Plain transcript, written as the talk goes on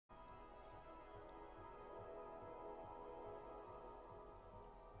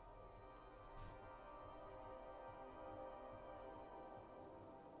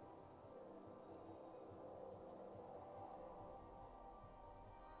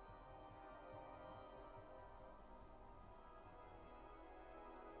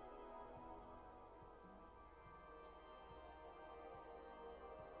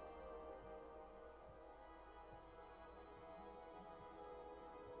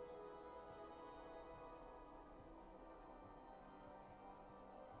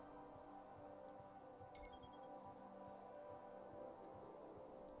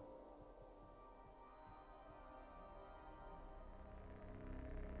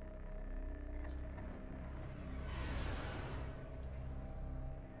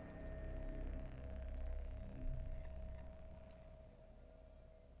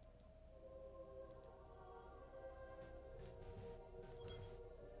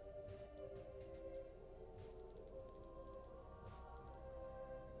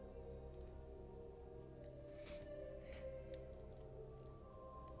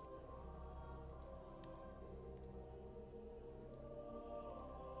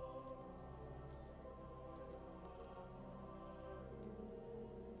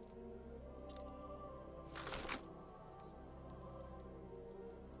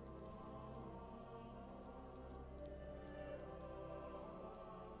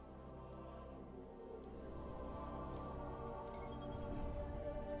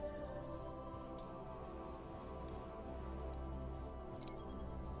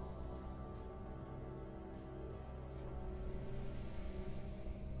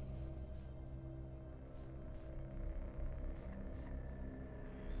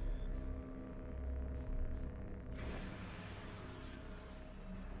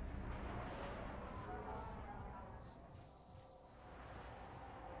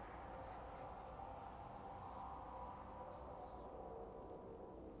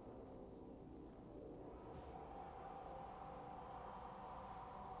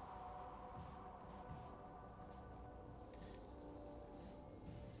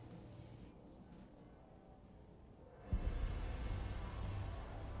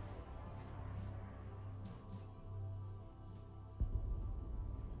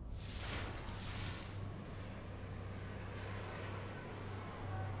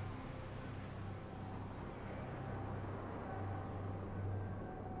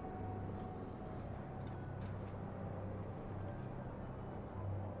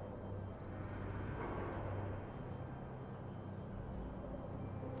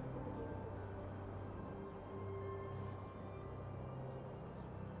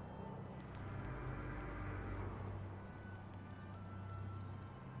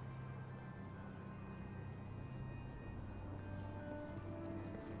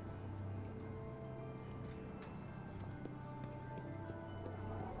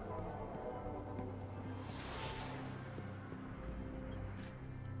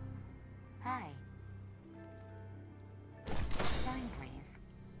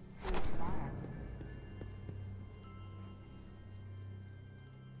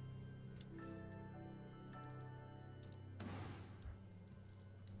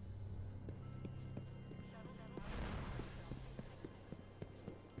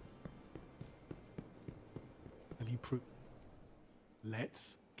you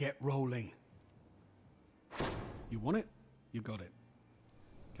Let's get rolling. You want it? You got it.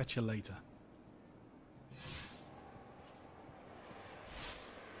 Catch you later.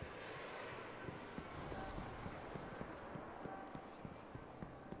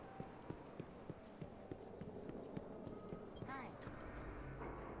 Hi.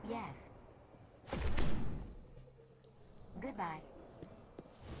 Yes. Goodbye.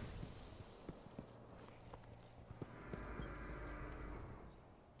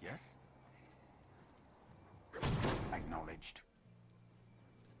 Yes? Acknowledged.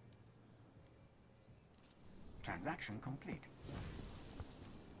 Transaction complete.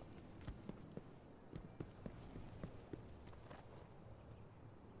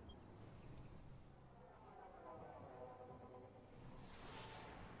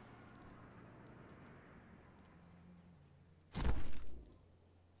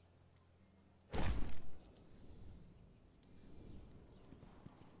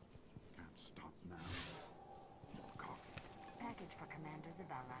 Stop now. Coffee. Package for Commander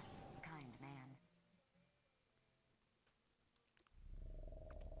Zavala. Kind man.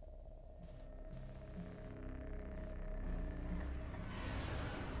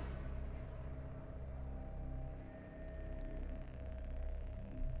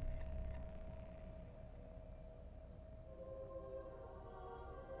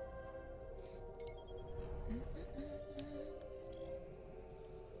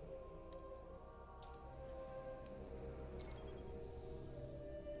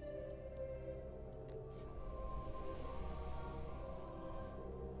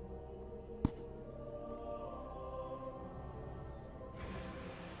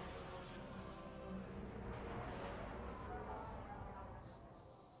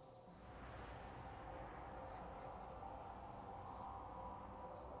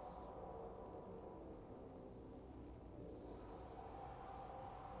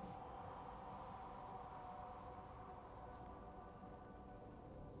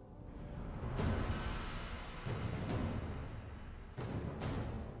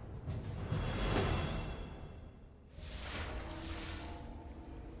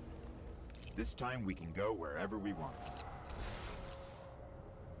 This time we can go wherever we want.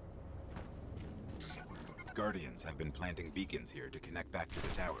 Guardians have been planting beacons here to connect back to the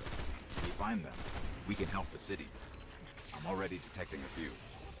tower. If we find them, we can help the city. I'm already detecting a few.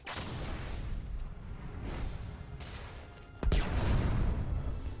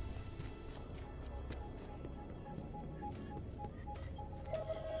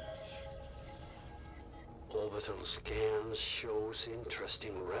 Orbital scan shows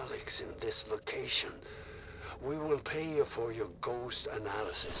interesting relics in this location. We will pay you for your ghost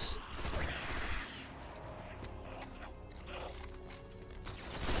analysis.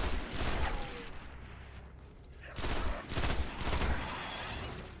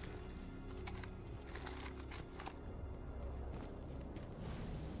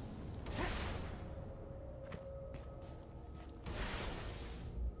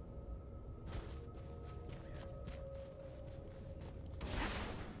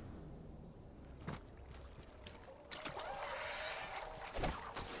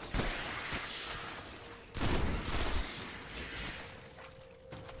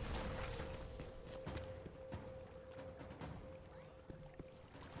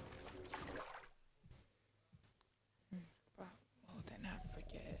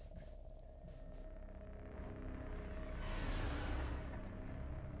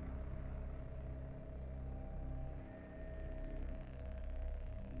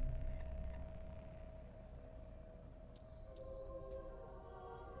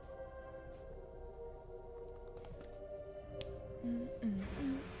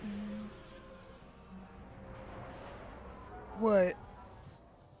 What?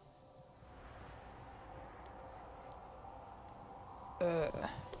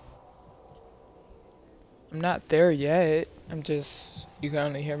 I'm not there yet. I'm just, you can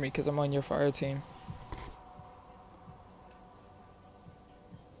only hear me because I'm on your fire team.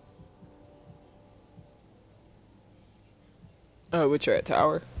 Oh, which you're at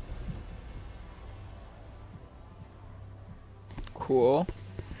tower. Cool.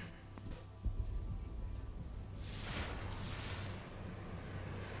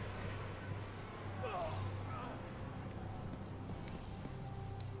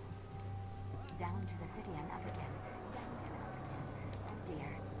 Down to the city and up again. Down and up again. Oh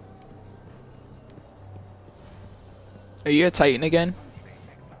dear. Are you a Titan again?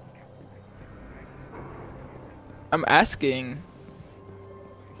 I'm asking.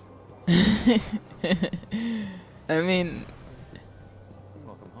 I mean,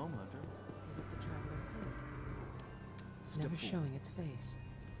 Welcome home, Hunter. never showing its face.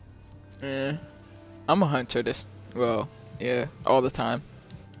 Yeah. I'm a hunter well, yeah, all the time.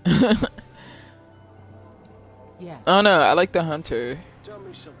 Yeah. Oh no, I like the hunter. Tell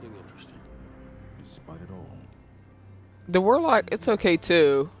me something interesting. Despite it all, The warlock, it's okay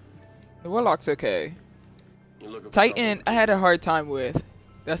too. The warlock's okay. You looking for Titan, something? I had a hard time with.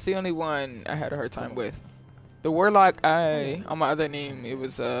 That's the only one I had a hard time with. The warlock, on my other name, it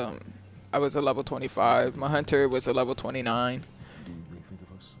was I was a level 25. My hunter was a level 29. do you really think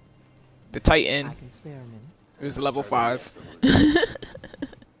of us? The Titan, I can spare a minute. it was level 5.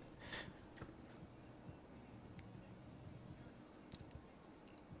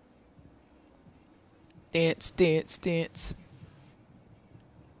 Dance, dance, dance.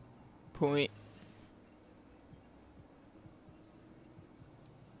 Point.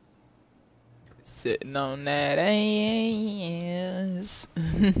 Sitting on that ass.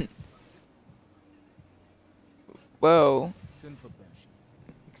 Whoa. Send for Banshee.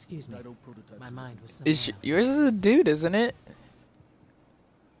 Excuse me. Dido prototypes. My mind was somewhere else. Yours is a dude, isn't it?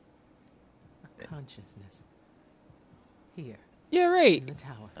 A consciousness. Here, Yeah, in right. the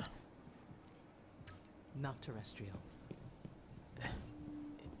tower. Not terrestrial.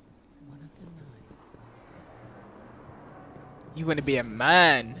 One of the 9. You want to be a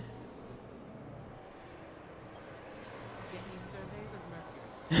man. Get me surveys of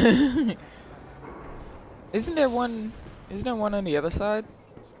Mercury. Isn't there one on the other side?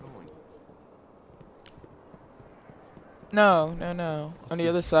 No. On the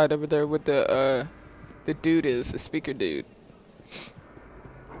other side over there with the dude is the speaker dude.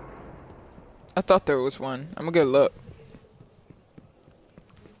 I thought there was one. I'm gonna go look.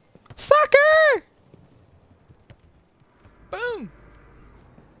 Sucker! Boom!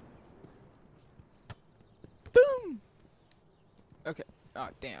 Boom! Okay. Oh,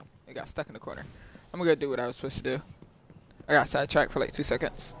 damn. It got stuck in the corner. I'm gonna go do what I was supposed to do. I got sidetracked for like 2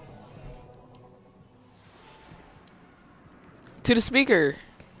 seconds. To the speaker.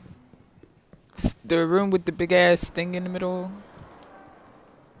 The room with the big ass thing in the middle.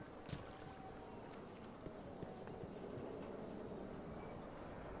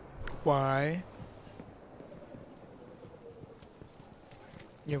 Why?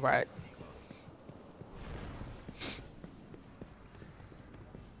 You're right.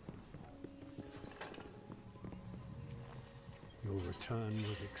 Your return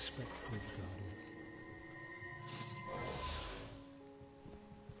was expected,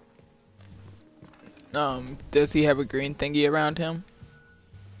 Guardian. Does he have a green thingy around him?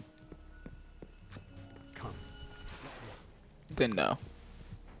 Come. Then no.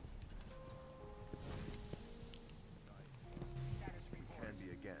 Can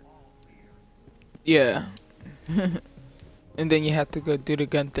be again. Yeah. And then you have to go do the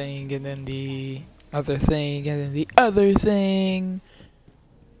gun thing, and then the other thing, and then the other thing.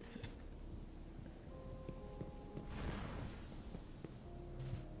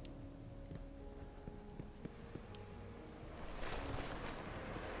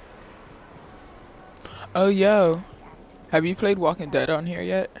 Oh, yo. Have you played Walking Dead on here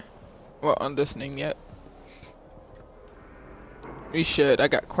yet? Well, on this name yet? We should. I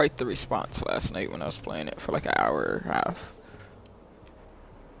got quite the response last night when I was playing it for like an hour and a half.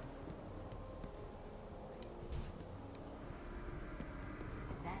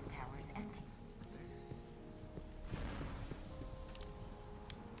 That tower's empty.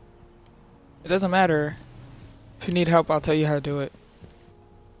 It doesn't matter. If you need help, I'll tell you how to do it.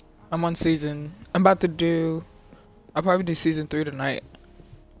 I'm on season. I'm about to do. I'll probably do season 3 tonight.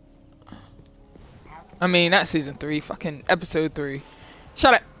 I mean, not season 3. Fucking episode 3.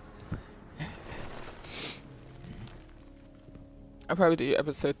 Shut up. I'll probably do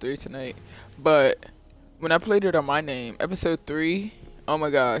episode 3 tonight. But when I played it on my name, episode 3. Oh my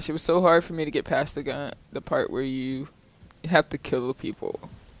gosh, it was so hard for me to get past the part where you have to kill the people.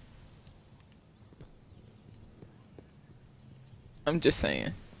 I'm just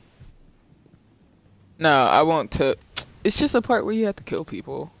saying. No, I won't tell. It's just a part where you have to kill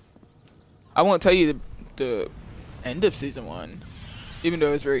people. I won't tell you the end of season 1, even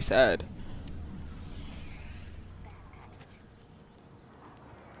though it's very sad.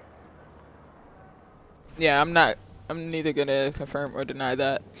 Yeah, I'm neither gonna confirm or deny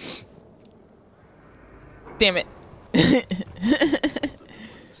that. Damn it.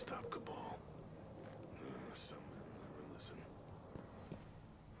 Stop, Cabal. Some men never listen.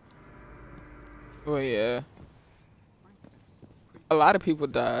 Well, yeah. A lot of people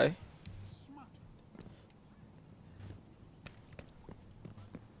die.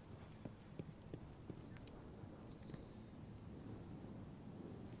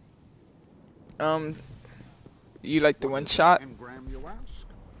 You like the one shot, Engram, you ask?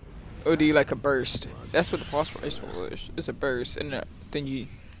 or do you like a burst? That's what the pulse rifle was. It's a burst, and then you.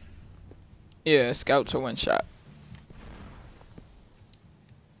 Yeah, scouts are one shot.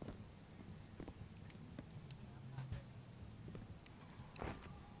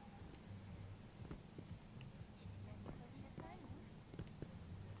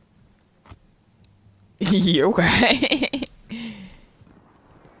 You're right.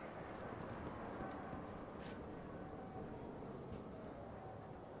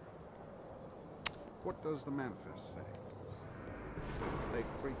 What does the manifest say? They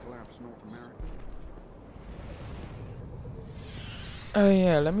pre-collapse North America? Oh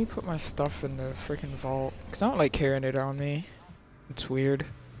yeah, let me put my stuff in the freaking vault, cause I don't like carrying it on me. It's weird.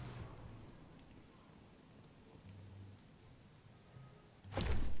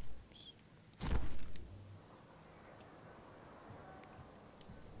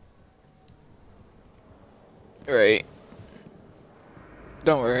 Right.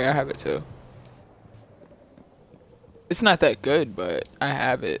 Don't worry, I have it too. It's not that good, but I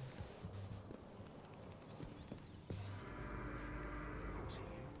have it.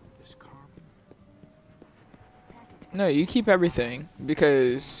 This carbon? No, you keep everything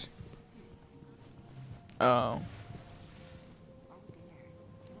because